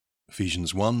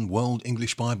Ephesians 1, World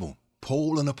English Bible.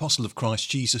 Paul, an apostle of Christ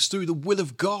Jesus, through the will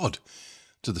of God,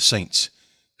 to the saints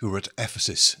who are at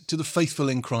Ephesus, to the faithful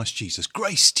in Christ Jesus,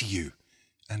 grace to you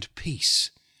and peace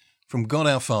from God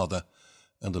our Father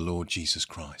and the Lord Jesus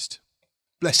Christ.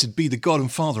 Blessed be the God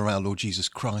and Father of our Lord Jesus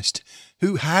Christ,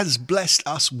 who has blessed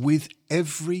us with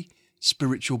every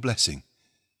spiritual blessing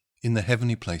in the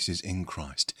heavenly places in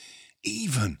Christ,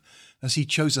 even as he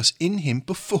chose us in him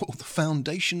before the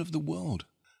foundation of the world,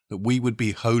 that we would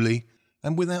be holy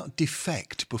and without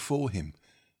defect before him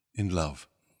in love,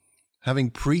 having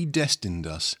predestined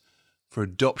us for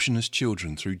adoption as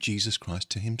children through Jesus Christ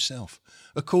to himself,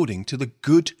 according to the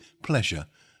good pleasure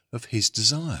of his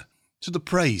desire, to the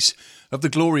praise of the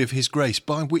glory of his grace,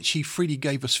 by which he freely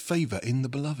gave us favour in the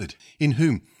beloved, in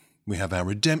whom we have our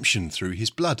redemption through his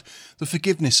blood, the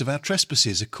forgiveness of our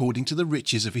trespasses according to the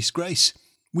riches of his grace,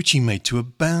 which he made to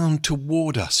abound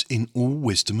toward us in all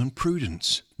wisdom and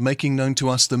prudence, making known to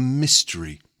us the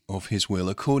mystery of his will,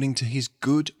 according to his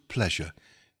good pleasure,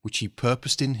 which he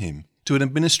purposed in him, to an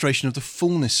administration of the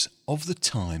fullness of the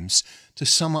times, to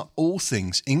sum up all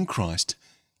things in Christ,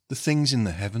 the things in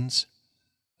the heavens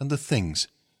and the things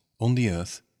on the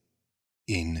earth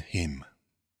in him.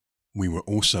 We were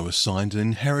also assigned an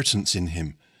inheritance in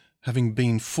him, having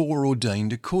been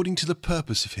foreordained according to the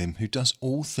purpose of him who does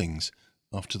all things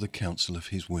after the counsel of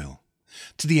his will,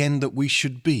 to the end that we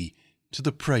should be to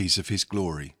the praise of his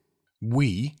glory,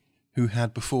 we who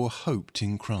had before hoped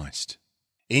in Christ.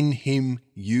 In him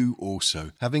you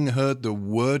also, having heard the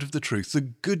word of the truth, the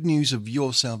good news of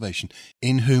your salvation,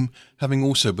 in whom, having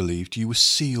also believed, you were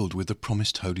sealed with the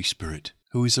promised Holy Spirit,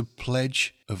 who is a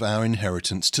pledge of our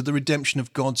inheritance to the redemption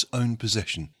of God's own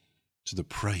possession, to the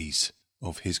praise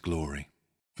of his glory.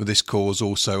 For this cause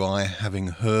also I, having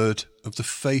heard of the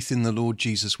faith in the Lord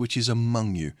Jesus which is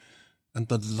among you, and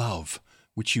the love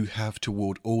which you have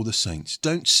toward all the saints,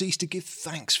 don't cease to give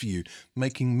thanks for you,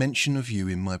 making mention of you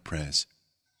in my prayers,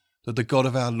 that the God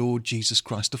of our Lord Jesus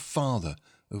Christ, the Father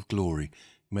of glory,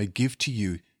 may give to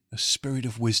you a spirit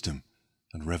of wisdom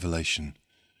and revelation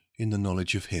in the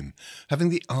knowledge of him, having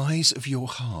the eyes of your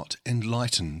heart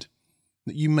enlightened,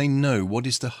 that you may know what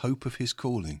is the hope of his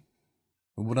calling,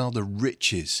 and what are the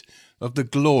riches of the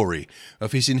glory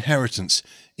of his inheritance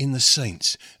in the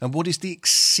saints, and what is the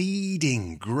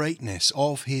exceeding greatness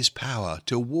of his power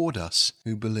toward us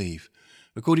who believe,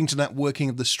 according to that working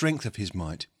of the strength of his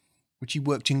might, which he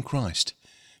worked in Christ,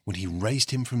 when he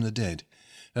raised him from the dead,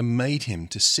 and made him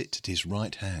to sit at his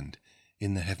right hand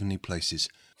in the heavenly places,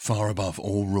 far above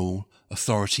all rule,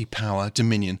 authority, power,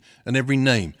 dominion, and every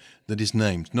name that is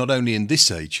named, not only in this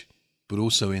age, but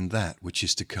also in that which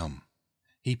is to come.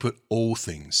 He put all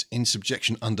things in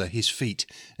subjection under his feet,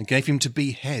 and gave him to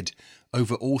be head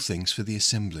over all things for the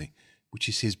assembly, which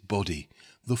is his body,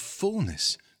 the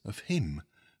fullness of him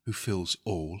who fills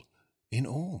all in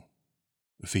all.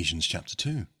 Ephesians chapter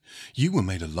 2. You were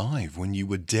made alive when you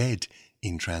were dead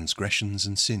in transgressions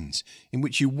and sins, in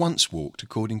which you once walked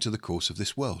according to the course of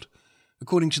this world,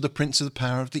 according to the prince of the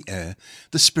power of the air,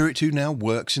 the spirit who now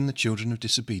works in the children of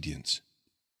disobedience.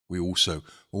 We also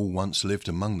all once lived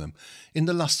among them in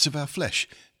the lusts of our flesh,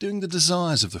 doing the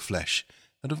desires of the flesh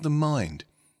and of the mind,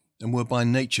 and were by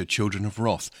nature children of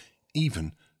wrath,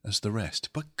 even as the rest.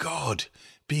 But God,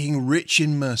 being rich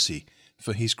in mercy,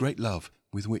 for his great love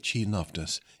with which he loved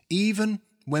us, even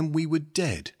when we were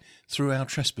dead through our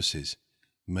trespasses,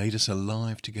 made us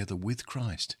alive together with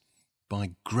Christ.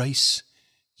 By grace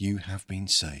you have been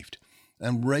saved,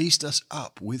 and raised us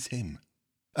up with him,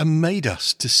 and made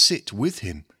us to sit with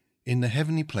him in the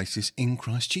heavenly places in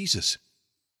Christ Jesus,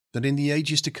 that in the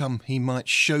ages to come he might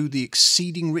show the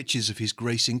exceeding riches of his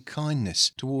grace in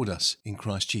kindness toward us in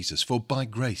Christ Jesus. For by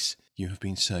grace you have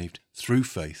been saved through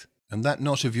faith, and that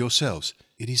not of yourselves.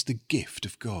 It is the gift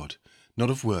of God,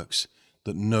 not of works,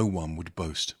 that no one would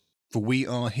boast. For we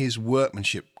are his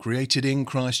workmanship, created in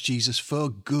Christ Jesus for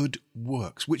good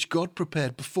works, which God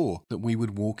prepared before that we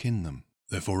would walk in them.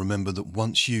 Therefore remember that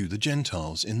once you, the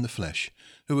Gentiles in the flesh,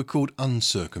 who are called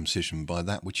uncircumcision by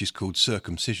that which is called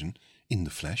circumcision in the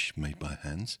flesh, made by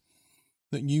hands,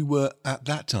 that you were at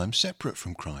that time separate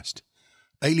from Christ,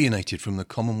 alienated from the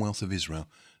commonwealth of Israel,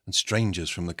 and strangers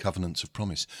from the covenants of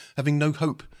promise, having no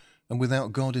hope and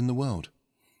without God in the world.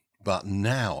 But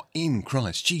now in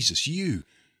Christ Jesus you,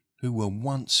 who were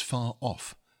once far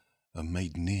off, are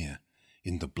made near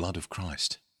in the blood of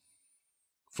Christ.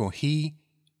 For he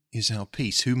is our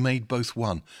peace, who made both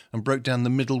one, and broke down the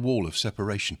middle wall of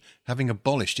separation, having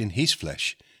abolished in his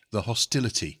flesh the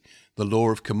hostility, the law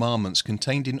of commandments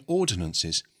contained in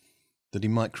ordinances, that he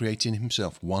might create in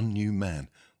himself one new man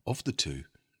of the two,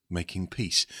 making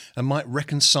peace, and might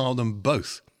reconcile them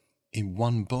both in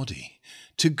one body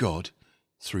to God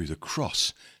through the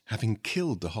cross, having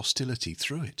killed the hostility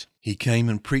through it. He came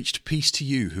and preached peace to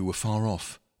you who were far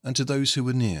off, and to those who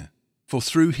were near. For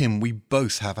through him we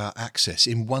both have our access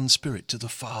in one Spirit to the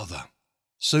Father.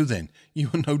 So then, you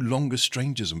are no longer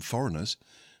strangers and foreigners,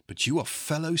 but you are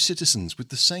fellow citizens with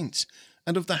the saints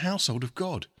and of the household of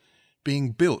God,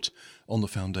 being built on the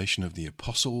foundation of the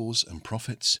apostles and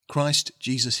prophets, Christ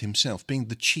Jesus himself being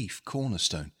the chief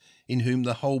cornerstone, in whom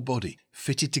the whole body,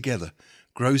 fitted together,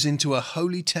 grows into a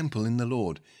holy temple in the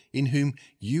Lord, in whom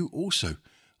you also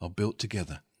are built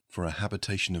together for a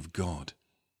habitation of God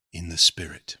in the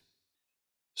Spirit.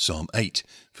 Psalm 8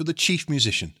 for the chief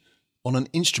musician, on an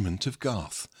instrument of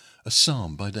Garth, a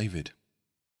psalm by David.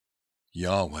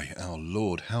 Yahweh, our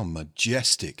Lord, how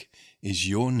majestic is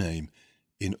your name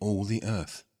in all the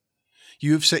earth.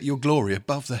 You have set your glory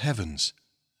above the heavens.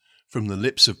 From the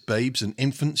lips of babes and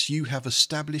infants you have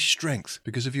established strength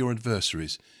because of your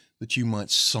adversaries, that you might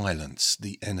silence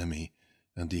the enemy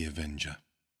and the avenger.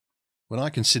 When I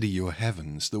consider your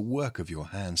heavens, the work of your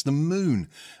hands, the moon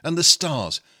and the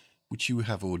stars, which you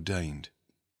have ordained,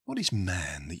 what is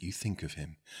man that you think of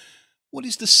him? What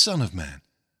is the Son of Man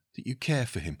that you care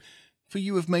for him? For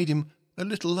you have made him a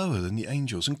little lower than the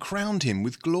angels, and crowned him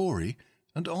with glory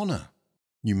and honour.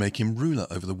 You make him ruler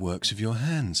over the works of your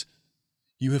hands.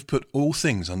 You have put all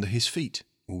things under his feet,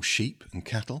 all sheep and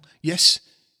cattle, yes,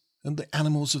 and the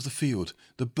animals of the field,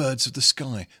 the birds of the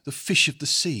sky, the fish of the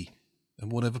sea,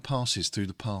 and whatever passes through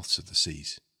the paths of the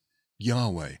seas.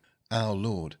 Yahweh, our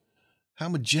Lord, how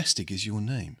majestic is your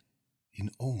name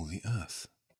in all the earth.